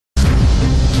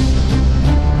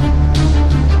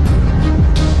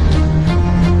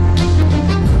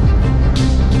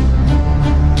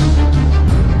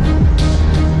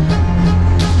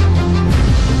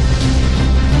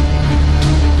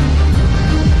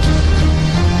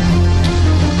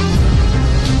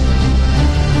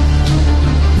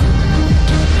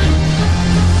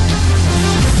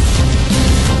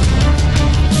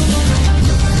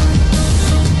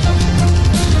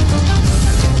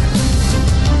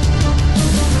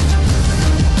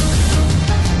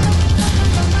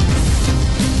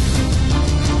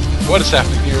What is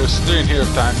happening here? It's during Hero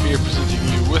Time here, presenting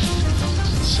you with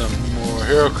some more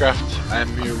HeroCraft. I'm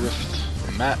here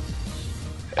with Matt,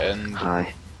 and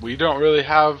Hi. we don't really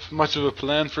have much of a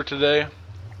plan for today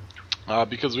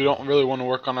because we don't really want to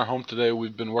work on our home today.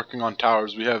 We've been working on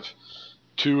towers. We have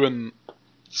 2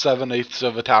 7/8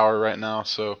 of a tower right now,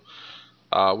 so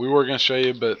we were going to show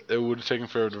you, but it would have taken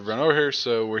forever to run over here,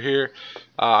 so we're here.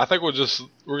 I think we're going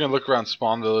to look around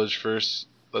Spawn Village first.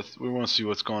 We want to see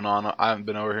what's going on. I haven't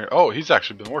been over here. Oh, he's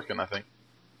actually been working, I think.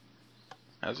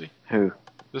 Has he? Who?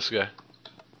 This guy.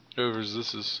 Whoever's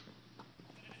this is.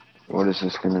 What is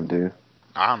this gonna do?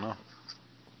 I don't know.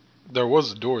 There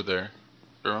was a door there.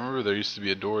 Remember, there used to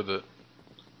be a door that...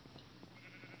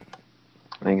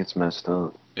 I think it's messed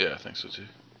up. Yeah, I think so too.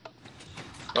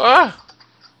 Ah!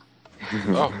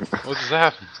 Oh, what just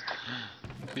happened?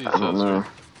 I don't know.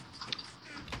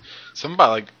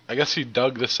 Somebody, like, I guess he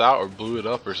dug this out or blew it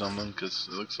up or something, because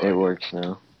it looks like... It works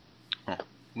now. Oh,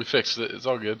 we fixed it. It's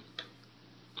all good.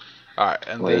 Alright,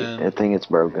 and Wait, then... I think it's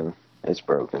broken. It's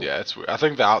broken. Yeah, it's weird. I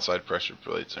think the outside pressure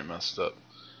plates are messed up.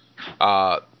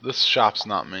 This shop's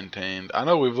not maintained. I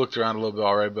know we've looked around a little bit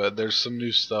already, but there's some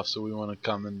new stuff, so we want to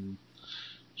come and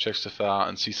check stuff out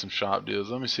and see some shop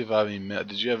deals. Let me see if I have any mail.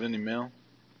 Did you have any mail?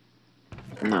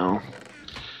 No.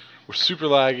 We're super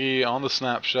laggy on the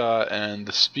snapshot, and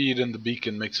the speed in the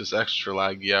beacon makes us extra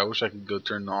laggy. I wish I could go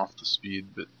turn off the speed,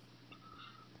 but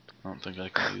I don't think I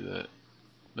can do that.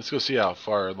 Let's go see how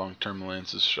far along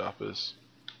Termalance's shop is.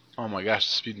 Oh my gosh,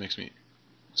 the speed makes me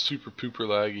super pooper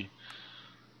laggy.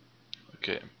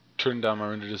 Okay, turn down my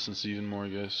render distance even more,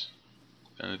 guys.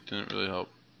 And it didn't really help.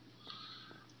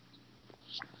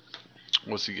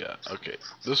 What's he got? Okay,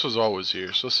 this was always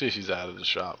here, so let's see if he's out of the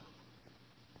shop.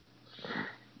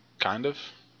 Kind of,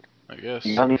 I guess.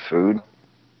 You got any food?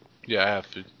 Yeah, I have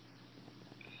food.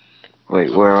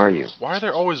 Wait, where are you? Why are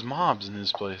there always mobs in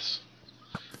this place?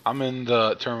 I'm in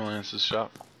the Termalance's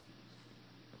shop.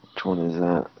 Which one is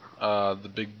that? The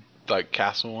big, like,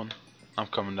 castle one. I'm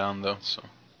coming down though, so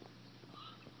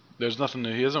there's nothing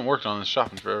new. He hasn't worked on his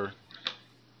shop in forever.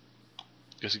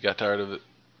 Guess he got tired of it.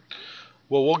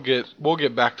 Well, we'll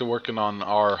get back to working on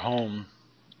our home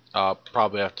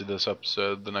probably after this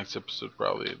episode, the next episode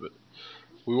probably, but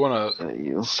we want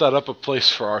to set up a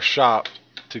place for our shop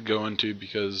to go into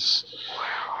because... Where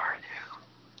are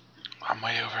you? I'm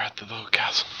way over at the little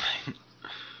castle thing.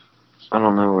 I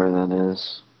don't know where that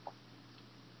is.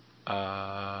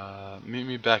 Meet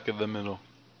me back in the middle.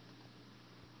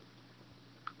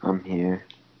 I'm here.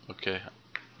 Okay,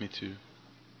 me too.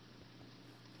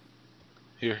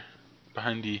 Here,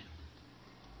 behind you.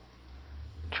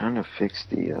 Trying to fix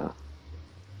the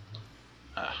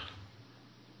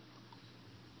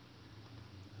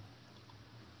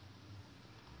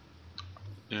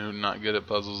You're not good at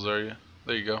puzzles, are you?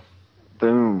 There you go.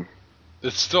 Boom.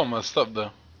 It's still messed up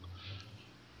though.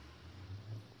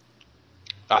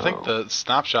 I think the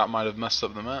snapshot might have messed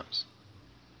up the maps.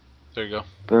 There you go.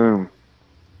 Boom.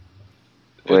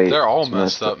 Wait, they're all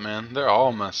messed up, man. They're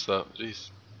all messed up. Jeez.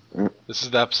 This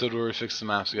is the episode where we fix the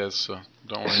maps, guys, so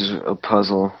don't worry. This is a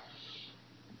puzzle.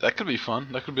 That could be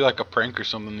fun. That could be like a prank or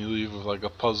something you leave with, like a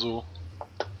puzzle.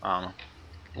 I don't know.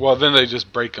 Well, then they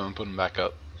just break them and put them back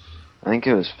up. I think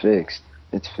it was fixed.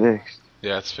 It's fixed.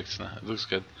 Yeah, it's fixed now. It looks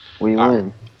good. We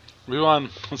win. We won.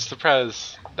 What's the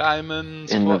prize?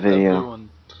 Diamonds in for the video.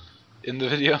 everyone. In the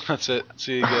video? That's it.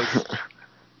 See you guys.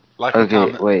 Like okay,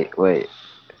 and comment. wait.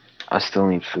 I still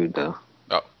need food though.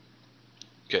 Oh.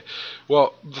 Okay.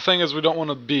 Well, the thing is, we don't want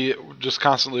to be just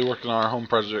constantly working on our home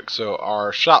project, so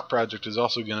our shop project is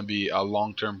also going to be a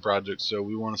long-term project, so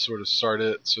we want to sort of start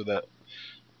it so that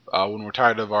when we're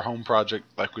tired of our home project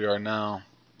like we are now,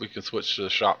 we can switch to the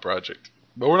shop project.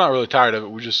 But we're not really tired of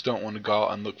it, we just don't want to go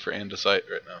out and look for andesite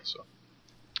right now, so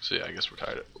yeah, I guess we're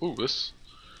tired of it. Ooh, this...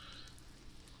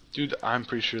 Dude, I'm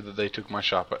pretty sure that they took my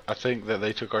shop. I think that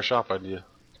they took our shop idea.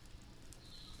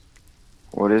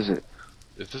 What is it?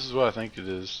 If this is what I think it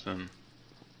is, then...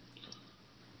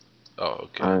 Oh,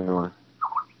 okay. I don't know.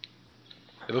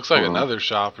 It looks like another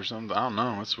shop or something. I don't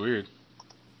know, it's weird.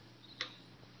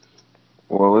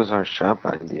 What was our shop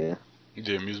idea?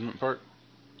 The amusement park?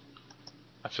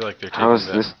 I feel like they're taking How is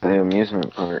that. this the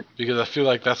amusement park? Because I feel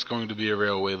like that's going to be a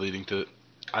railway leading to it.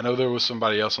 I know there was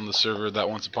somebody else on the server that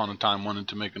once upon a time wanted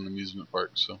to make an amusement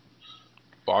park, so...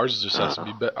 But ours just has to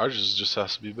be ours just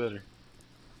has to be better.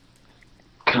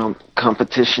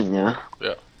 Competition, yeah?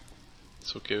 Yeah.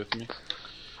 It's okay with me. It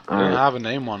All doesn't right. have a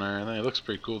name on it or anything. It looks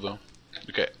pretty cool though.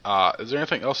 Okay, is there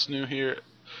anything else new here?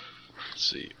 Let's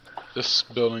see. This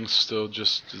building still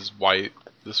just is white.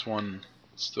 This one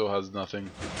still has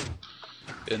nothing.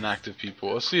 Inactive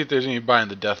people. Let's see if there's any buying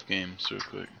the death games real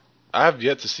quick. I have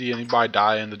yet to see anybody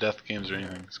die in the death games or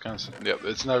anything. It's kind of yep.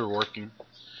 It's never working.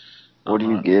 What do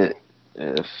you get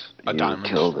if A you diamond.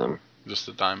 kill them? Just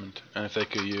a diamond, and if they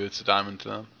kill you, it's a diamond to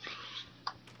them.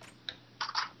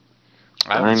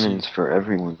 Diamonds for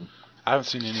everyone. I haven't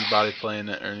seen anybody playing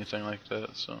it or anything like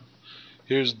that. So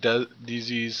here's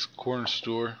DZ's corner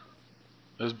store.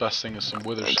 His best thing is some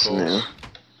wither That's skulls. new.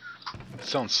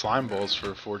 Selling slime balls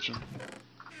for a fortune.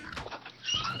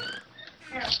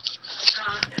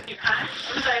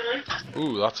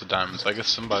 Ooh, lots of diamonds. I guess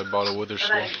somebody bought a wither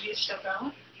skull.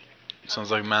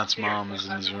 Sounds like Matt's mom is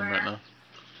in his room right now.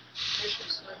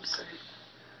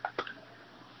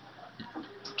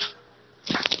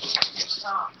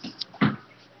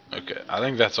 Okay, I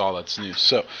think that's all that's new.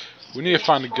 So we need to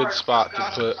find a good spot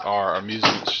to put our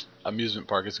amusement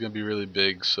park. It's gonna be really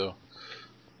big, so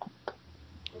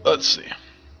let's see.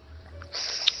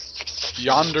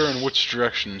 Yonder, in which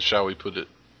direction shall we put it?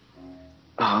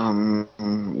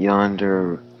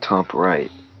 Yonder, top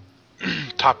right.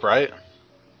 Top right?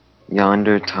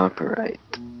 Yonder, top right.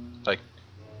 Like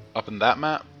up in that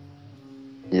map?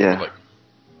 Yeah. Like,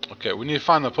 okay, we need to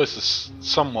find a place that's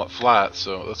somewhat flat,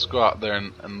 so let's go out there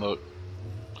and look.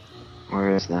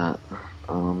 Where is that?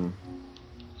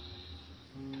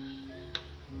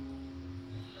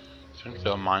 Think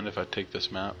they'll mind if I take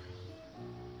this map?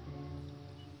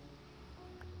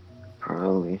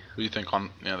 Probably. What do you think on?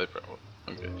 Yeah, they probably.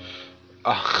 Okay.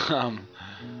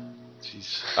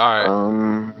 Jeez. All right.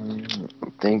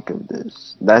 Think of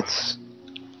this. That's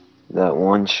that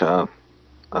one shop.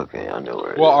 Okay, I know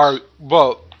where it is.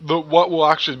 What will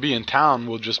actually be in town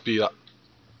will just be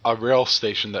a rail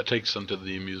station that takes them to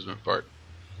the amusement park.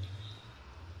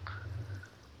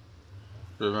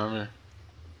 Remember?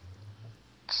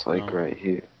 It's like No. right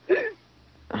here.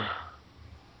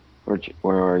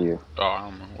 Where are you? Oh, I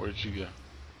don't know. Where did you go?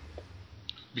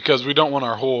 Because we don't want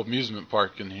our whole amusement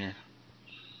park in here.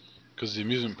 Because the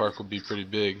amusement park will be pretty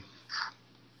big.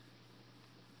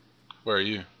 Where are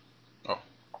you? Oh.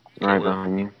 Okay, Right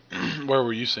behind you. Where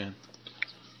were you saying?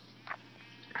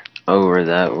 Over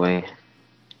that way.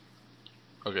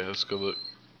 Okay, let's go look.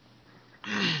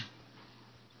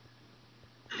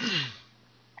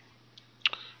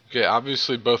 Okay,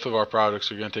 obviously both of our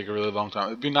projects are going to take a really long time.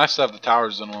 It'd be nice to have the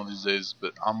towers done one of these days,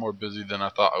 but I'm more busy than I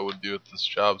thought I would be with this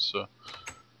job, so...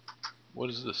 What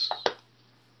is this?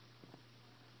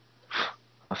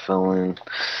 I fell in.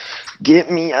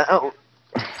 Get me out!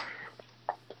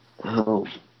 Oh.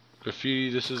 Graffiti,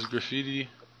 this is graffiti.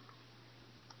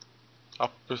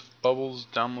 Up with bubbles,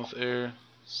 down with air.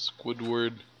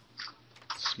 Squidward.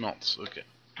 Smelts, okay.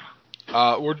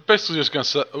 We're basically just going to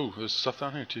set... Oh, there's stuff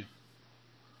down here too.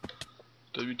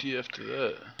 WTF to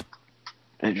that.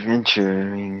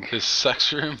 Adventuring. His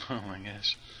sex room? Oh my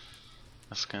gosh.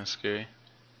 That's kind of scary.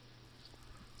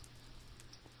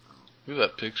 Look at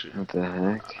that picture. What the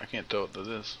heck? I can't tell what that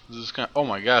is. This is kind of, oh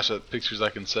my gosh, that picture's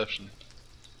like Inception.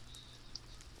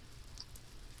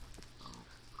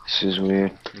 This is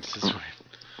weird. This is weird.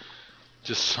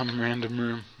 Just some random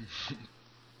room.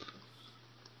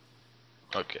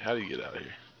 Okay, how do you get out of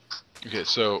here? Okay,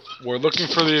 so we're looking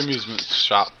for the amusement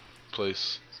shop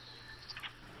place.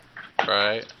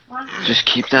 Right? Just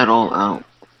keep that all out.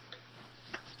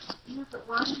 Yeah, but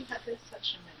why do you have this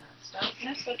section in it? Don't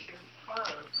mess up your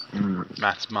clothes.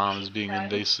 Matt's mom is being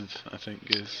invasive, I think,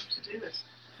 guys. To do is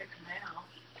pick them out.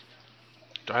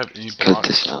 Do I have any Cut blocks?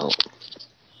 this out.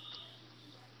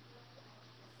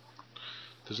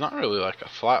 There's not really like a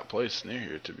flat place near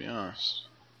here, to be honest.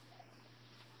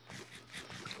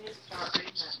 You need to start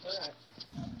reading that book.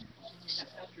 In your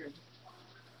bedroom.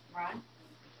 Right?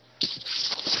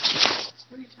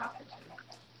 What are you talking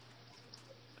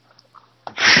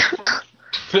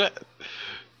to?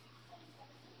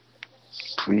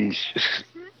 Please.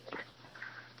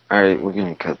 Alright, we're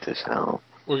gonna cut this out.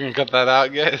 We're gonna cut that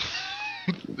out, guys?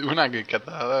 We're not gonna cut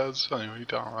that out. That was funny. What are you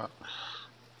talking about?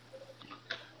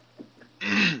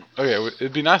 Okay,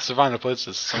 it'd be nice to find a place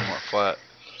that's somewhat flat.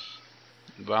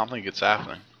 But I don't think it's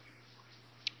happening.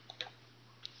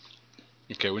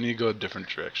 Okay, we need to go a different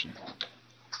direction.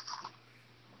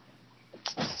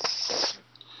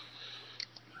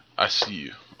 I see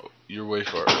you. Oh, you're way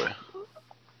far away.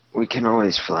 We can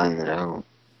always flatten it out.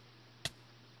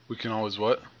 We can always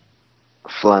what?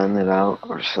 Flatten it out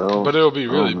ourselves. But it'll be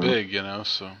really know. big, you know,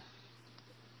 so...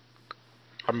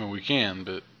 I mean, we can,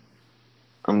 but...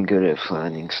 I'm good at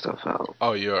flattening stuff out.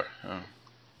 Oh, you are? Oh.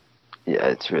 Yeah,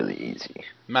 it's really easy.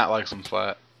 Matt likes them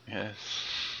flat. Yes.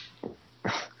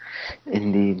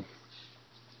 Indeed.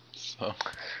 So...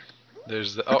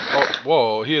 There's the... Oh,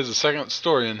 whoa, he has a second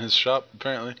story in his shop,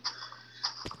 apparently.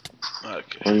 What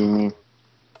do Okay. you mean?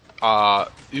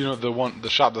 You know the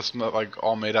shop that's not like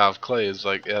all made out of clay is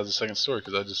like it has a second story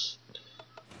because I just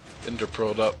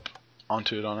enderpearled up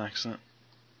onto it on accident.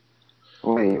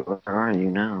 Wait, where are you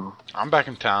now? I'm back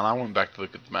in town. I went back to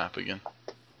look at the map again.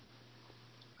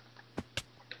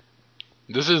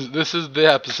 This is the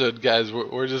episode, guys.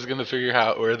 We're just gonna figure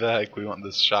out where the heck we want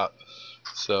this shop.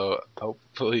 So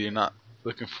hopefully you're not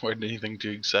looking forward to anything too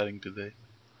exciting today.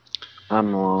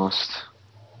 I'm lost.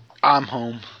 I'm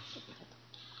home.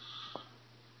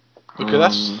 Okay,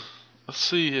 let's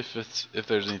see if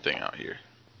there's anything out here.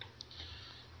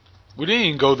 We didn't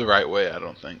even go the right way, I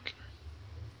don't think.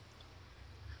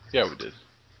 Yeah, we did.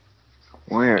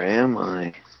 Where am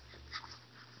I?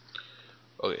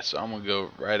 Okay, so I'm gonna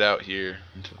go right out here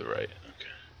and to the right.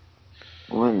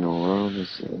 Okay. What in the world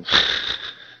is this?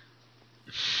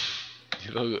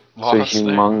 You look It's a lost there.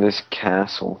 humongous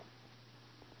castle.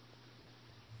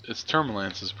 It's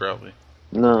Termalance's probably.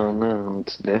 No,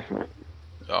 it's different.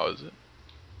 Oh, is it?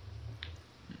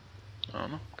 I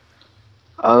don't know.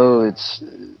 Oh, it's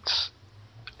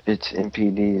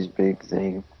MPD's big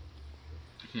thing.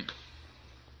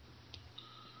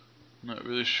 Not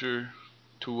really sure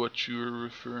to what you were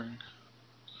referring.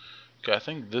 Okay, I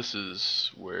think this is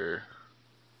where...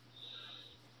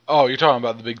 Oh, you're talking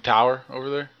about the big tower over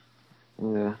there?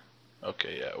 Yeah.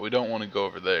 Okay, yeah, we don't want to go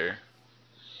over there.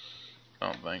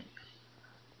 I don't think.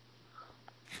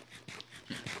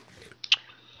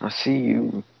 I see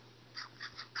you.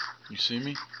 You see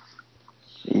me?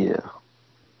 Yeah.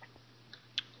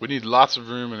 We need lots of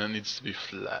room and it needs to be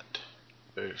flat.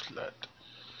 Very flat.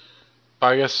 But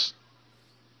I guess...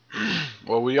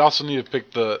 well, we also need to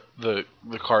pick the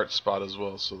cart spot as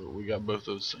well, so that we got both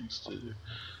those things to do.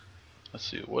 Let's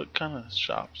see, what kind of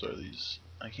shops are these?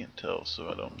 I can't tell, so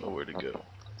I don't know where to go.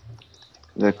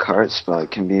 The cart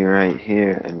spot can be right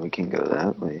here, and we can go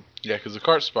that way. Yeah, because the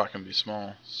cart spot can be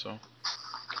small, so...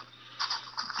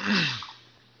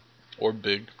 or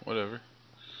big, whatever.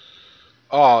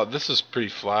 Oh, this is pretty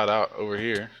flat out over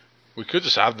here. We could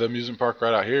just have the amusement park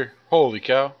right out here. Holy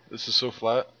cow, this is so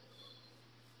flat.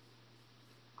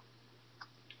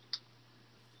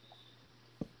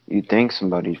 You'd think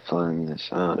somebody's flattening this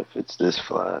out if it's this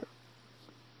flat.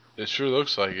 It sure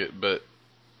looks like it, but...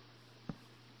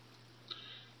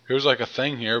 here's like a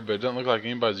thing here, but it doesn't look like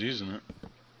anybody's using it.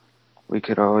 We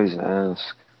could always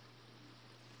ask.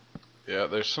 Yeah,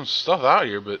 there's some stuff out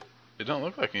here, but it don't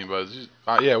look like anybody's using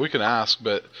it. Yeah, we can ask,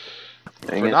 but...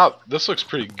 Dang for it. now, this looks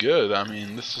pretty good. I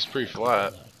mean, this is pretty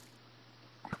flat.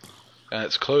 And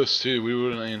it's close, too. We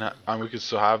wouldn't even I mean, we could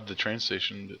still have the train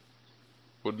station, but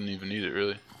wouldn't even need it,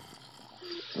 really.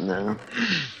 No.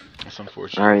 That's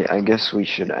unfortunate. Alright, I guess we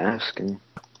should ask him.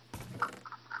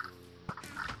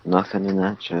 Nothing in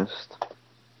that chest.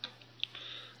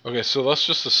 Okay, so let's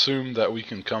just assume that we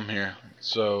can come here.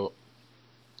 So,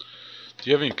 do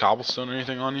you have any cobblestone or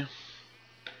anything on you?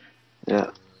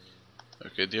 Yeah.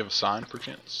 Okay, do you have a sign,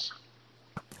 perchance?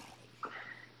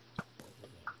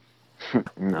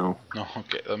 No. No,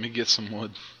 okay, let me get some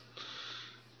wood.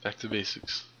 Back to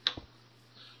basics.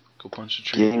 Go punch a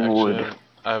tree. Getting Actually, wood.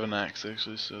 I have an axe,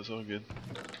 actually, so it's all good.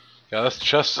 Yeah, this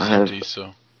chest is I have- empty,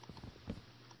 so...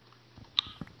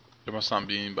 there must not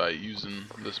be anybody using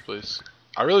this place.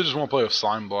 I really just want to play with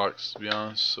slime blocks, to be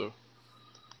honest, so...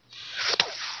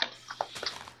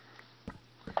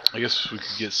 I guess we could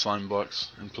get slime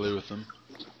blocks and play with them.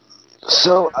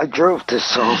 So, I drove to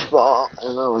softball,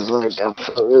 and I was like, I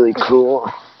felt really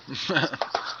cool.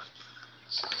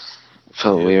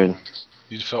 Felt Yeah. weird.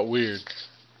 You felt weird.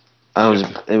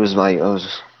 It was like, I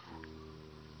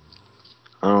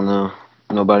don't know.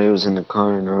 Nobody was in the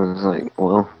car, and I was like,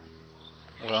 well,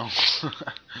 Well,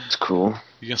 it's cool.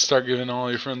 you can start giving all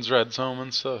your friends rides home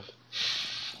and stuff.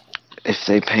 If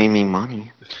they pay me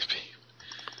money.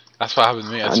 That's what happened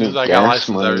to me. As I soon need as I got gas licensed,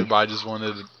 money. everybody just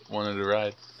wanted to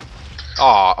ride.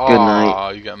 Aw, Good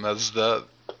night. you got messed up.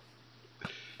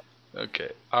 Okay,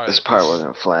 alright. This part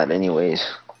wasn't flat anyways.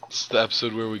 It's the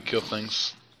episode where we kill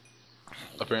things,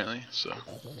 apparently, so.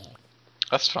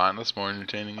 That's fine, that's more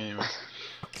entertaining anyway.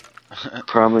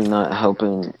 Probably not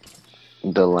helping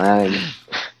the lag.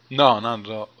 No, not at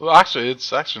all. Well, actually,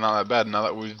 it's actually not that bad now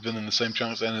that we've been in the same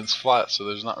chunks and it's flat, so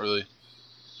there's not really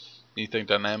anything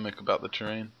dynamic about the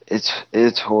terrain.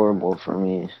 It's horrible for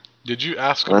me. Did you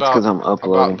ask That's because about I'm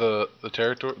uploading. the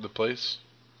territory, the place?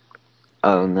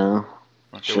 Oh no.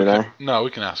 Okay, Should I? No, we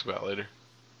can ask about it later.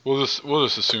 We'll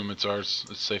just assume it's ours.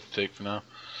 It's safe to take for now.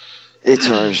 It's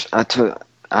ours.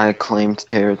 I claimed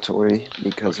territory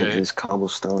because of Okay. this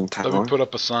cobblestone Let tower. me put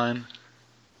up a sign.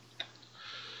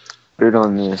 Put it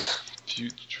on this.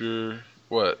 Future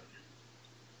what?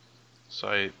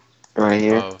 Site Right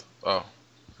here. of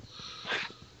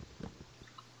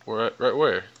Right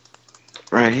where?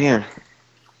 Right here.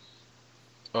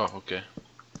 Oh, okay.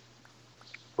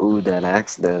 Ooh, that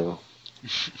axe though.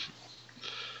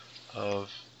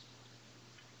 Of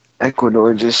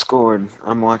Ecuador just scored.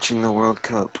 I'm watching the World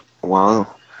Cup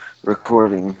while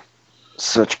recording.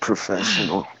 Such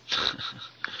professionalism.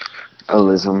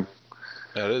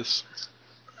 that is.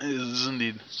 It is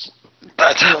indeed.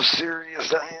 That's how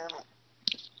serious I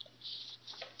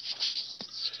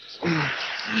am.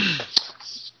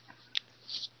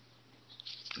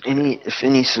 If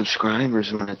any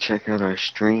subscribers want to check out our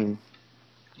stream,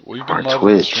 We've our been loving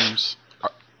the Twitch, streams.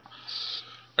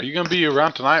 Are you gonna be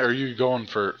around tonight, or are you going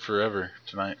for forever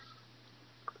tonight?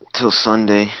 till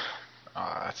Sunday.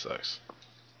 Ah, that sucks.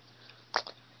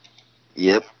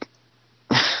 Yep.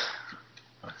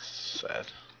 That's sad.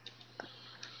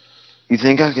 You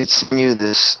think I could send you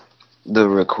the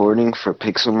recording for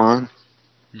Pixelmon,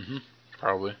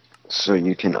 Probably. so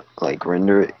you can like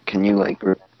render it? Can you like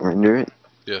render it?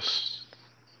 Yes.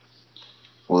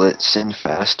 Will it send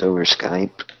fast over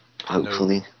Skype?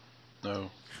 Hopefully.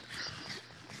 No.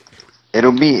 It's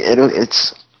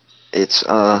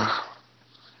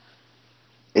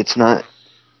not.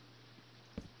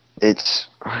 What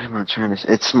am I trying to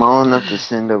say? It's small enough to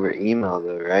send over email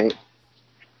though, right?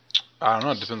 I don't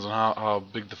know. It depends on how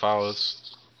big the file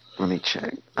is. Let me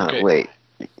check. Okay. Wait.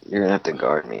 You're gonna have to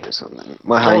guard me or something.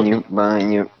 Behind you.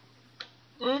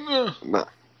 Oh, no.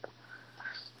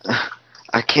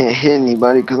 I can't hit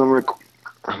anybody because I'm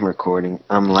recording.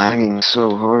 I'm lagging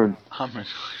so hard.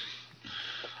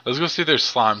 Let's go see if there's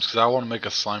slimes, because I want to make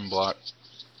a slime block.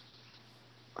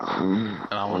 And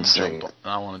I want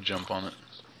to jump on it.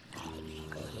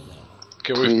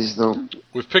 Okay, Please don't.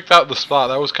 We've picked out the spot.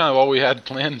 That was kind of all we had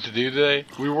planned to do today.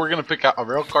 We were going to pick out a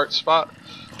rail cart spot,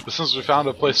 but since we found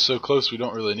a place so close, we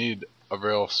don't really need a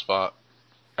rail spot.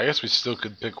 I guess we still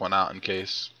could pick one out in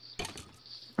case.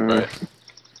 Right?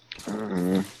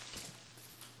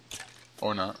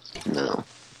 Or not. No.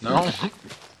 No?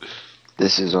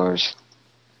 This is ours.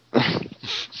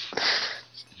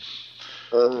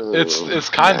 It's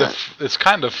kind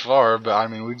of far, but I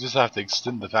mean we just have to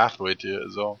extend the pathway to it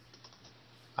is all.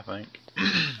 I think.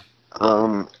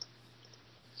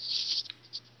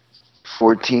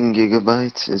 14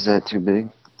 gigabytes, is that too big?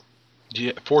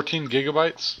 Yeah, 14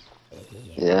 gigabytes?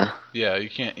 Yeah. Yeah, you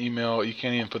can't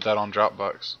even put that on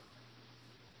Dropbox.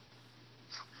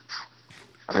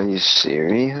 Are you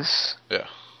serious? Yeah.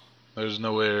 There's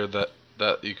nowhere that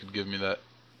you could give me that.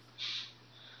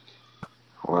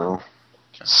 Well,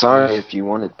 sorry if you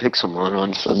wanted Pixelmon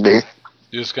on Sunday.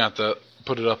 You just got to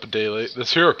put it up a day late.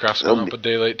 This HeroCraft's going up a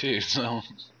day late too, so.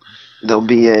 There'll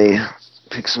be a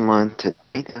Pixelmon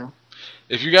today now.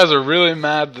 If you guys are really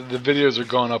mad that the videos are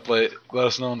going up late, let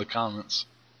us know in the comments.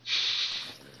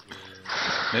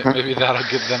 Maybe that'll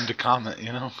get them to comment,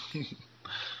 you know?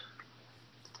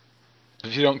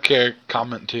 If you don't care,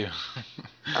 comment too.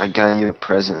 I got you a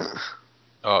present.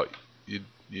 Oh, you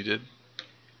did?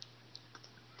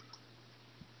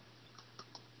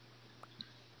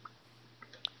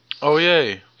 Oh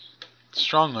yay!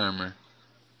 Strong armor.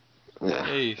 Yeah,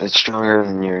 Yay. it's stronger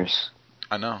than yours.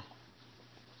 I know.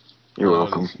 You're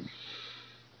welcome.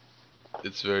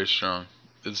 It's very strong.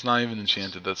 It's not even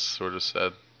enchanted, that's sort of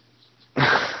sad.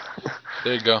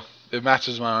 There you go. It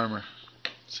matches my armor.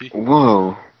 See?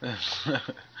 Whoa.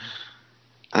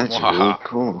 That's really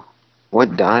cool.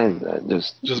 What dye is that?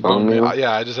 Just bone meal?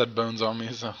 Yeah, I just had bones on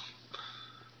me, so.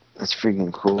 That's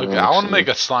freaking cool. Okay, I want to make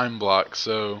a slime block,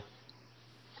 so.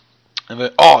 And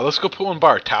then, let's go put one by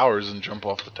our towers and jump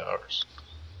off the towers.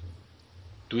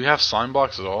 Do we have slime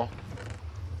blocks at all?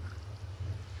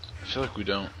 I feel like we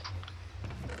don't.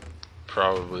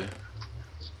 Probably.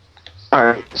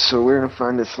 Alright, so we're gonna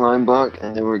find a slime block,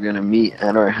 and then we're gonna meet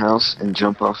at our house and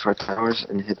jump off our towers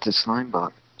and hit the slime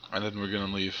block. And then we're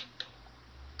gonna leave.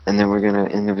 And then we're gonna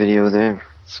end the video there.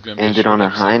 It's gonna be end it on a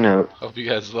high note. Hope you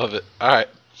guys love it. Alright,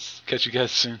 catch you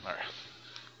guys soon. Alright.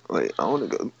 Wait, I wanna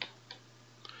go.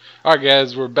 Alright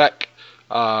guys, we're back.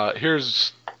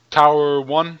 Here's Tower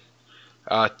 1.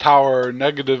 Tower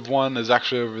 -1 is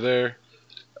actually over there.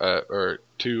 Or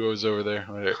 2 is over there.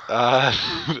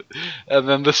 And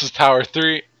then this is Tower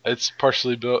 3. It's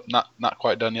partially built, not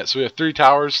quite done yet. So we have 3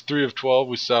 towers, 3 of 12.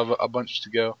 We still have a bunch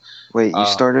to go. Wait, you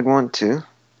started one too?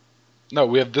 No,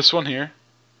 we have this one here.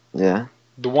 Yeah.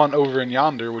 The one over in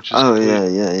yonder, which is complete.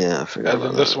 Yeah. I forgot. And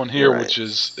then this one here, which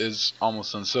is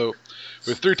almost done. So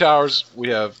we have 3 towers. We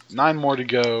have 9 more to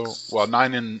go. Well,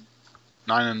 9 and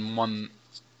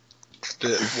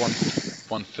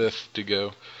 1/5 to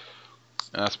go.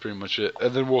 And that's pretty much it.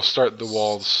 And then we'll start the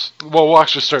walls. Well, we'll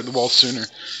actually start the walls sooner.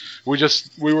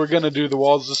 We were gonna do the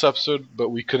walls this episode, but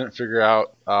we couldn't figure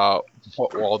out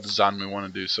what wall design we want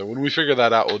to do. So when we figure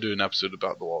that out, we'll do an episode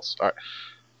about the walls. All right,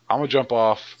 I'm gonna jump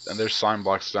off, and there's slime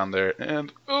blocks down there,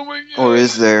 and oh my god! Or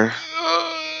is there?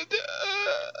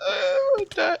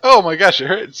 Oh my gosh, it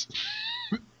hurts.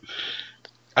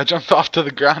 I jumped off to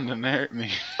the ground and it hurt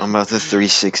me. I'm about to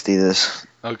 360 this.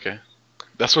 Okay,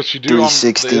 that's what you do.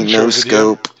 360 on the intro no video.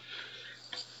 scope.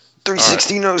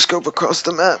 360 no scope across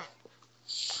the map.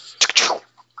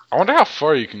 I wonder how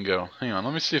far you can go. Hang on,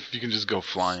 let me see if you can just go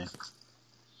flying.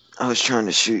 I was trying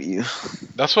to shoot you.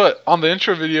 That's what on the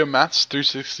intro video. Matt's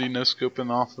 360 no scoping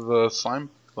off of a slime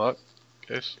block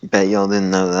case. Bet y'all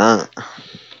didn't know that.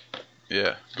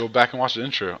 Yeah, go back and watch the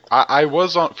intro. I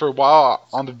was on for a while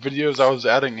on the videos. I was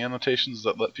adding annotations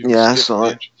that let people. Yeah, I skip saw the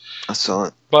it. intro. I saw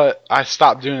it. But I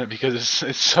stopped doing it because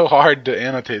it's so hard to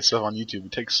annotate stuff on YouTube.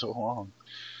 It takes so long.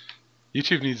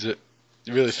 YouTube needs to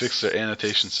really fix their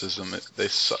annotation system. They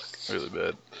suck really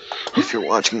bad. If you're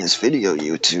watching this video,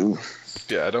 YouTube.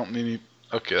 Yeah, I don't need.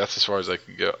 Okay, that's as far as I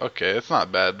can go. Okay, it's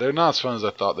not bad. They're not as fun as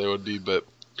I thought they would be, but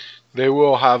they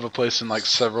will have a place in like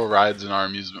several rides in our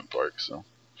amusement park. So,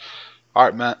 all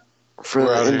right, Matt. For we're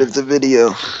the out end here. of the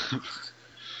video.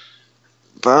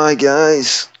 Bye,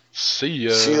 guys. See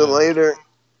ya. See you later.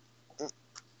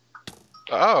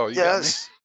 Oh, you got me. Yes.